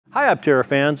Hi Aptera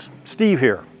fans, Steve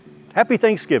here. Happy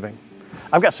Thanksgiving.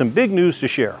 I've got some big news to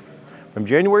share. From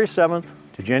January 7th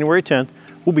to January 10th,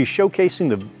 we'll be showcasing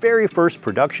the very first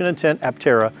production intent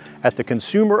Aptera at the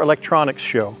Consumer Electronics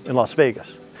Show in Las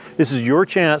Vegas. This is your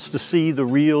chance to see the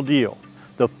real deal,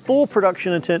 the full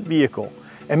production intent vehicle,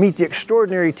 and meet the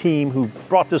extraordinary team who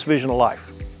brought this vision to life.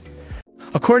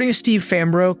 According to Steve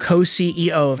Fambro,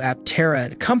 co-CEO of Aptera,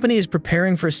 the company is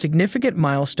preparing for a significant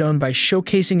milestone by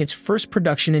showcasing its first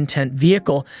production intent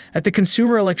vehicle at the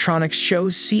Consumer Electronics Show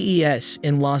CES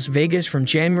in Las Vegas from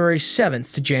January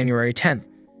 7th to January 10th.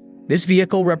 This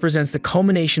vehicle represents the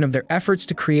culmination of their efforts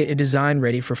to create a design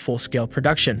ready for full-scale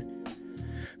production.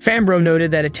 Fambro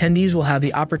noted that attendees will have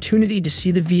the opportunity to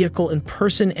see the vehicle in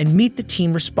person and meet the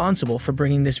team responsible for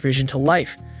bringing this vision to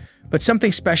life. But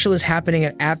something special is happening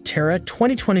at Aptera.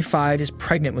 2025 is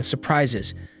pregnant with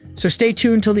surprises, so stay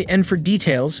tuned till the end for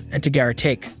details and to get our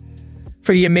take.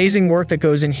 For the amazing work that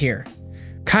goes in here,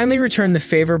 kindly return the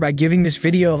favor by giving this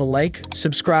video a like,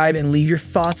 subscribe, and leave your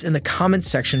thoughts in the comments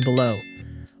section below.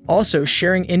 Also,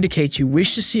 sharing indicates you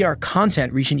wish to see our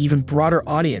content reach an even broader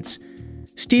audience.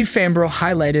 Steve Fambro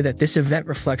highlighted that this event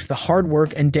reflects the hard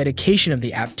work and dedication of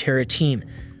the Aptera team,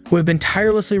 who have been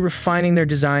tirelessly refining their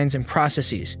designs and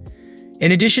processes.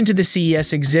 In addition to the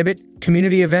CES exhibit,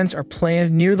 community events are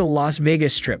planned near the Las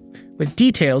Vegas Strip, with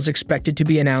details expected to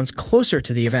be announced closer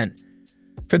to the event.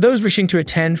 For those wishing to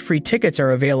attend, free tickets are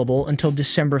available until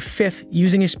December 5th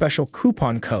using a special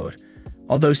coupon code,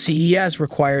 although CES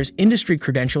requires industry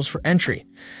credentials for entry.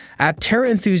 Aptera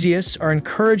enthusiasts are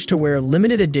encouraged to wear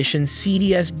limited edition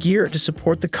CES gear to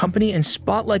support the company and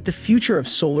spotlight the future of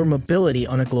solar mobility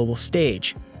on a global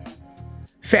stage.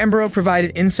 Fambro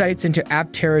provided insights into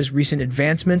Aptera's recent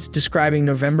advancements, describing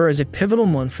November as a pivotal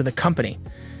month for the company.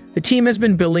 The team has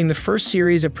been building the first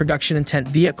series of production intent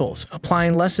vehicles,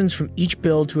 applying lessons from each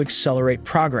build to accelerate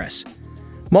progress.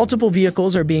 Multiple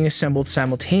vehicles are being assembled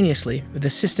simultaneously, with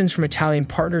assistance from Italian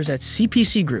partners at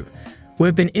CPC Group, who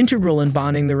have been integral in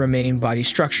bonding the remaining body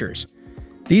structures.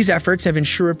 These efforts have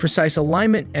ensured precise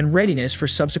alignment and readiness for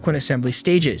subsequent assembly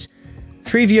stages.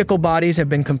 3 vehicle bodies have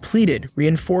been completed,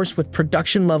 reinforced with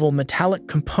production-level metallic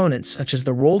components such as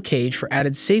the roll cage for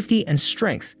added safety and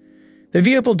strength. The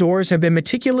vehicle doors have been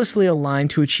meticulously aligned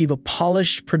to achieve a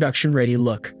polished, production-ready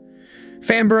look.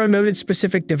 Fambro noted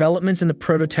specific developments in the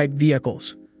prototype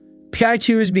vehicles.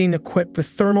 PI2 is being equipped with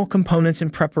thermal components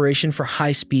in preparation for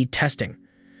high-speed testing.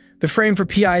 The frame for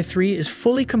PI3 is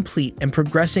fully complete and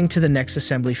progressing to the next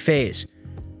assembly phase.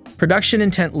 Production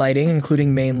intent lighting,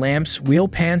 including main lamps, wheel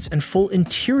pants, and full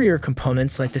interior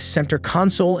components like the center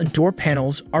console and door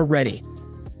panels, are ready.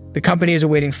 The company is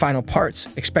awaiting final parts,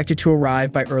 expected to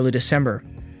arrive by early December.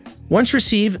 Once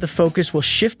received, the focus will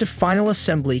shift to final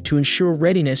assembly to ensure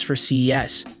readiness for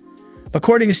CES.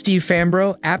 According to Steve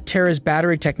Fambro, Aptera's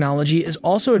battery technology is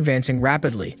also advancing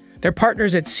rapidly. Their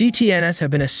partners at CTNS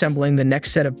have been assembling the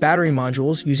next set of battery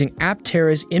modules using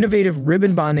Aptera's innovative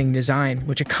ribbon bonding design,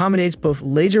 which accommodates both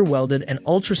laser-welded and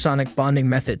ultrasonic bonding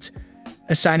methods.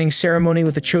 A signing ceremony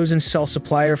with the chosen cell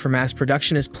supplier for mass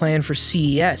production is planned for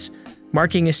CES,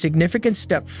 marking a significant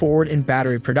step forward in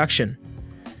battery production.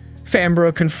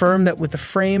 Fambro confirmed that with the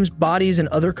frames, bodies, and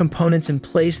other components in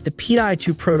place, the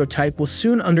PI2 prototype will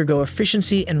soon undergo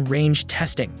efficiency and range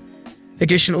testing.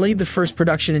 Additionally, the first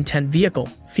production intent vehicle,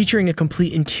 featuring a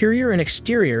complete interior and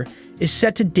exterior, is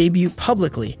set to debut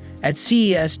publicly at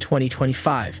CES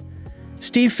 2025.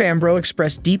 Steve Fambro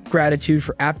expressed deep gratitude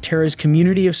for Aptera's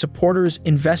community of supporters,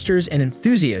 investors, and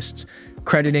enthusiasts,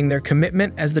 crediting their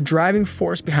commitment as the driving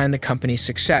force behind the company's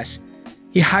success.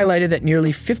 He highlighted that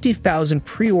nearly 50,000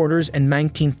 pre-orders and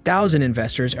 19,000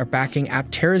 investors are backing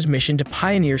Aptera's mission to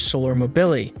pioneer solar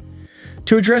mobility.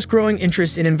 To address growing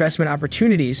interest in investment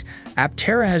opportunities,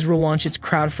 Aptera has relaunched its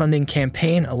crowdfunding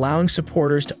campaign, allowing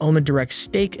supporters to own a direct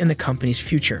stake in the company's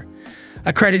future.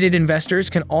 Accredited investors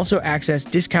can also access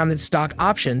discounted stock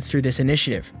options through this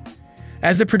initiative.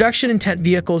 As the production intent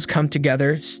vehicles come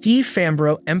together, Steve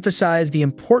Fambro emphasized the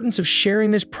importance of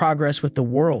sharing this progress with the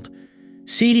world.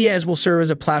 CES will serve as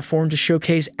a platform to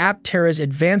showcase Aptera's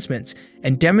advancements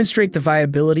and demonstrate the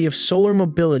viability of solar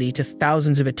mobility to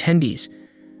thousands of attendees.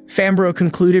 Fambro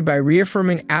concluded by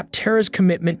reaffirming Aptera's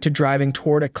commitment to driving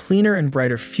toward a cleaner and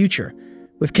brighter future,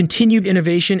 with continued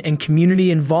innovation and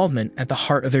community involvement at the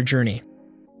heart of their journey.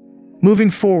 Moving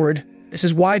forward, this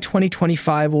is why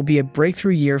 2025 will be a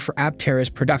breakthrough year for Aptera's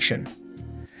production.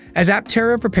 As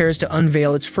Aptera prepares to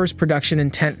unveil its first production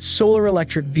intent solar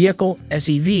electric vehicle,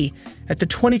 SEV, at the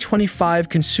 2025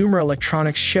 Consumer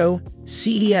Electronics Show,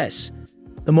 CES,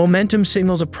 the momentum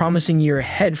signals a promising year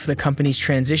ahead for the company's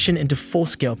transition into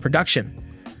full-scale production.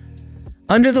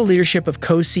 Under the leadership of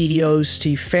co-CEOs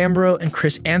Steve Fambro and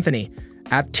Chris Anthony,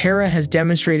 Aptera has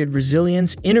demonstrated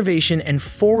resilience, innovation, and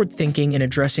forward-thinking in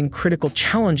addressing critical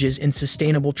challenges in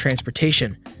sustainable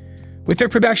transportation. With their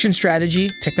production strategy,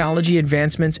 technology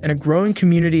advancements, and a growing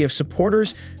community of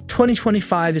supporters,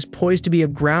 2025 is poised to be a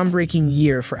groundbreaking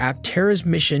year for Aptera's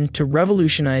mission to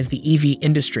revolutionize the EV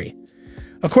industry.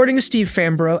 According to Steve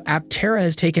Fambro, Aptera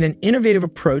has taken an innovative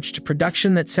approach to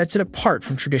production that sets it apart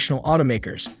from traditional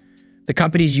automakers. The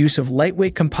company's use of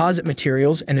lightweight composite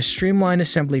materials and a streamlined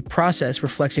assembly process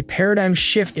reflects a paradigm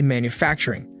shift in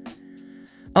manufacturing.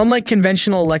 Unlike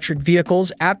conventional electric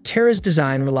vehicles, Aptera's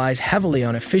design relies heavily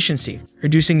on efficiency,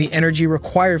 reducing the energy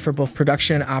required for both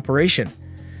production and operation.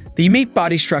 The unique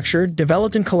body structure,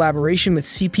 developed in collaboration with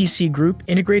CPC Group,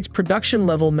 integrates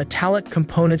production-level metallic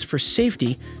components for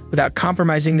safety without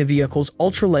compromising the vehicle's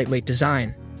ultra-lightweight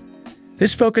design.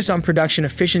 This focus on production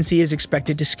efficiency is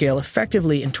expected to scale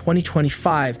effectively in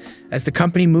 2025 as the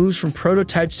company moves from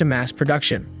prototypes to mass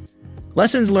production.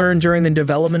 Lessons learned during the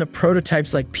development of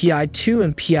prototypes like PI2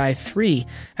 and PI3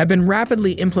 have been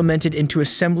rapidly implemented into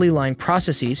assembly line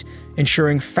processes,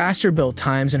 ensuring faster build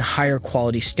times and higher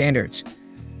quality standards.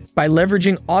 By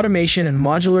leveraging automation and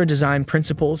modular design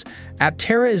principles,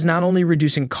 Aptera is not only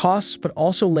reducing costs but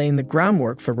also laying the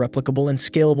groundwork for replicable and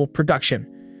scalable production,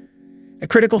 a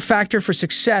critical factor for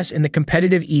success in the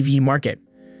competitive EV market.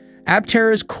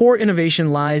 Aptera's core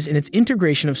innovation lies in its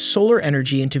integration of solar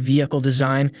energy into vehicle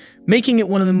design, making it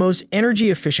one of the most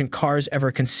energy-efficient cars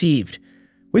ever conceived.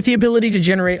 With the ability to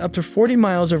generate up to 40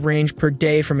 miles of range per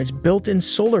day from its built-in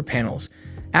solar panels,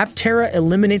 Aptera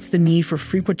eliminates the need for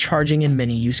frequent charging in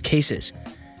many use cases.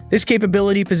 This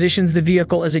capability positions the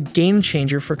vehicle as a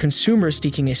game-changer for consumers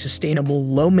seeking a sustainable,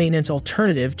 low-maintenance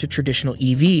alternative to traditional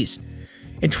EVs.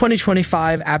 In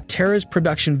 2025, Aptera's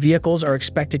production vehicles are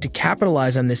expected to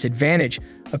capitalize on this advantage,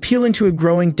 appealing to a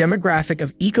growing demographic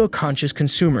of eco-conscious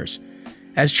consumers.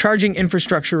 As charging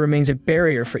infrastructure remains a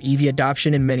barrier for EV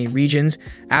adoption in many regions,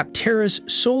 Aptera's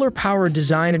solar-powered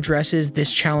design addresses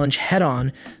this challenge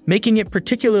head-on, making it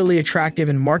particularly attractive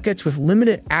in markets with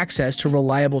limited access to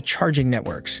reliable charging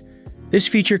networks. This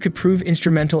feature could prove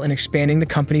instrumental in expanding the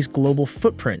company's global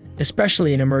footprint,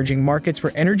 especially in emerging markets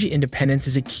where energy independence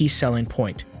is a key selling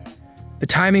point. The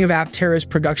timing of Aptera's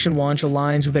production launch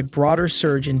aligns with a broader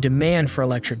surge in demand for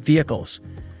electric vehicles.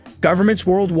 Governments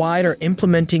worldwide are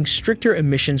implementing stricter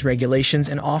emissions regulations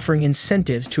and offering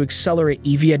incentives to accelerate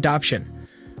EV adoption.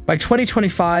 By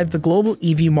 2025, the global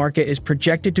EV market is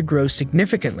projected to grow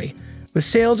significantly, with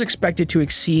sales expected to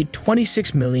exceed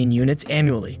 26 million units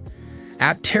annually.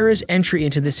 Aptera's entry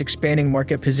into this expanding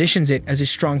market positions it as a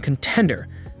strong contender,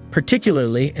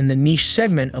 particularly in the niche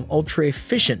segment of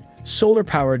ultra-efficient,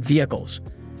 solar-powered vehicles.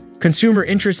 Consumer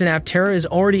interest in Aptera is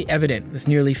already evident, with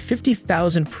nearly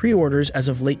 50,000 pre-orders as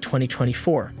of late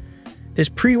 2024. This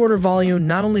pre-order volume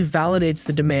not only validates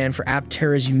the demand for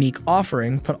Aptera's unique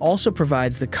offering, but also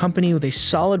provides the company with a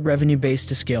solid revenue base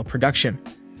to scale production.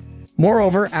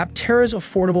 Moreover, Aptera's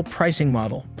affordable pricing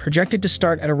model, projected to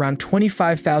start at around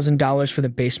 $25,000 for the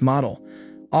base model,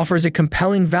 offers a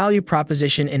compelling value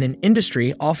proposition in an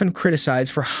industry often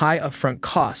criticized for high upfront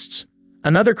costs.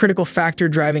 Another critical factor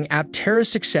driving Aptera's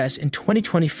success in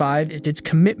 2025 is its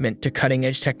commitment to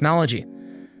cutting-edge technology.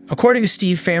 According to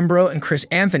Steve Fambro and Chris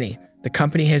Anthony, the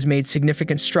company has made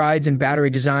significant strides in battery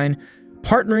design,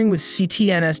 partnering with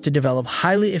CTNS to develop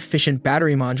highly efficient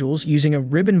battery modules using a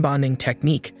ribbon bonding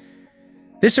technique.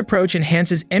 This approach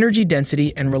enhances energy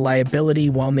density and reliability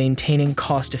while maintaining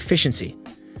cost efficiency.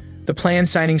 The planned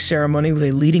signing ceremony with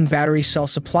a leading battery cell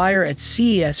supplier at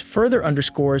CES further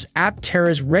underscores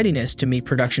Aptera's readiness to meet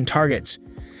production targets.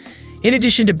 In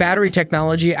addition to battery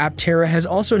technology, Aptera has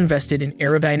also invested in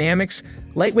aerodynamics,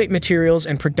 lightweight materials,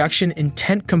 and production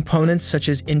intent components such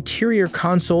as interior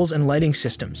consoles and lighting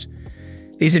systems.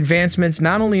 These advancements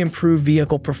not only improve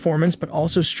vehicle performance but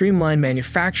also streamline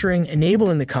manufacturing,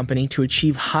 enabling the company to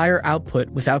achieve higher output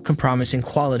without compromising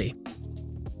quality.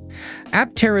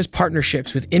 Aptera's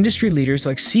partnerships with industry leaders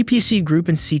like CPC Group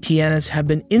and CTNS have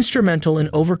been instrumental in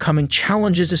overcoming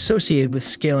challenges associated with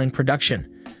scaling production.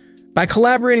 By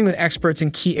collaborating with experts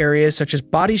in key areas such as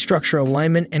body structure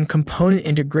alignment and component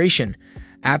integration,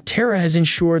 Aptera has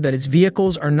ensured that its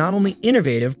vehicles are not only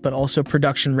innovative but also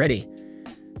production-ready.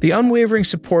 The unwavering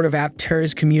support of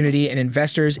Aptera's community and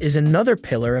investors is another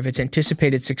pillar of its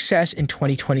anticipated success in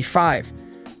 2025.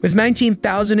 With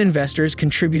 19,000 investors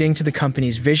contributing to the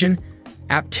company's vision,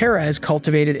 Aptera has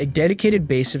cultivated a dedicated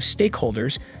base of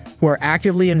stakeholders who are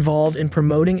actively involved in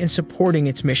promoting and supporting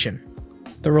its mission.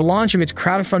 The relaunch of its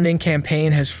crowdfunding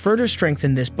campaign has further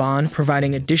strengthened this bond,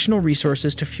 providing additional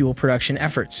resources to fuel production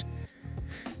efforts.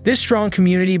 This strong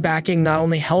community backing not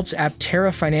only helps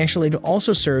Aptera financially, but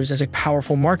also serves as a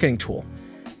powerful marketing tool.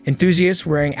 Enthusiasts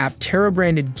wearing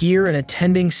Aptera-branded gear and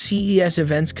attending CES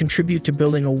events contribute to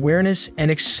building awareness and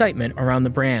excitement around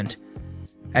the brand.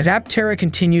 As Aptera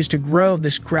continues to grow,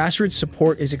 this grassroots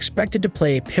support is expected to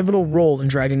play a pivotal role in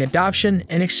driving adoption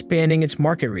and expanding its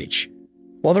market reach.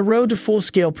 While the road to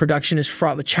full-scale production is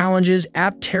fraught with challenges,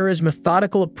 Aptera's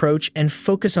methodical approach and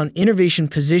focus on innovation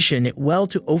position it well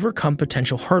to overcome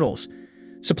potential hurdles.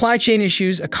 Supply chain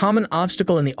issues, a common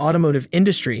obstacle in the automotive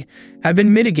industry, have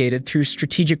been mitigated through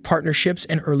strategic partnerships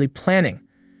and early planning.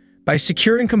 By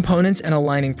securing components and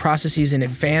aligning processes in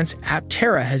advance,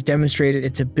 Aptera has demonstrated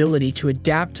its ability to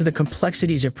adapt to the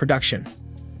complexities of production.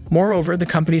 Moreover, the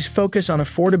company's focus on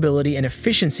affordability and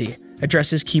efficiency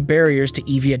addresses key barriers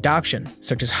to EV adoption,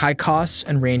 such as high costs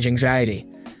and range anxiety.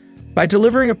 By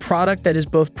delivering a product that is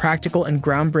both practical and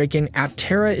groundbreaking,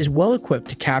 Aptera is well equipped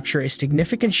to capture a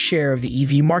significant share of the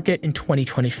EV market in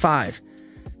 2025.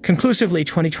 Conclusively,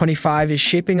 2025 is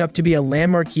shaping up to be a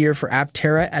landmark year for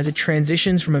Aptera as it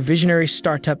transitions from a visionary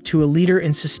startup to a leader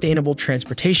in sustainable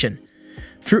transportation.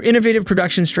 Through innovative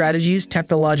production strategies,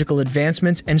 technological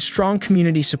advancements, and strong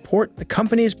community support, the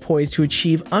company is poised to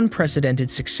achieve unprecedented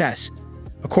success.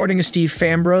 According to Steve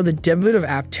Fambro, the debut of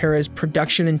Aptera's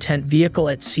production intent vehicle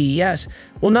at CES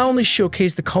will not only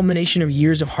showcase the culmination of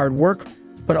years of hard work,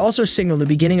 but also signal the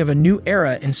beginning of a new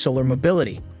era in solar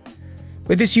mobility.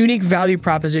 With this unique value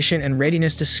proposition and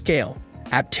readiness to scale,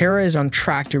 Aptera is on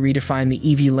track to redefine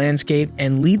the EV landscape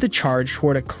and lead the charge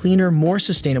toward a cleaner, more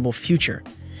sustainable future.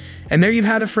 And there you've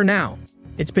had it for now.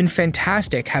 It's been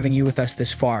fantastic having you with us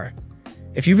this far.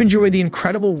 If you've enjoyed the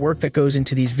incredible work that goes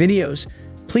into these videos,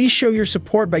 please show your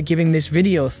support by giving this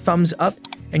video a thumbs up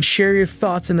and share your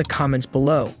thoughts in the comments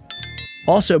below.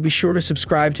 Also, be sure to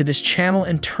subscribe to this channel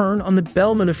and turn on the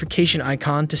bell notification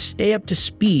icon to stay up to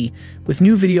speed with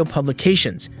new video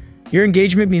publications. Your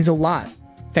engagement means a lot.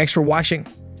 Thanks for watching.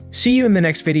 See you in the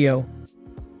next video.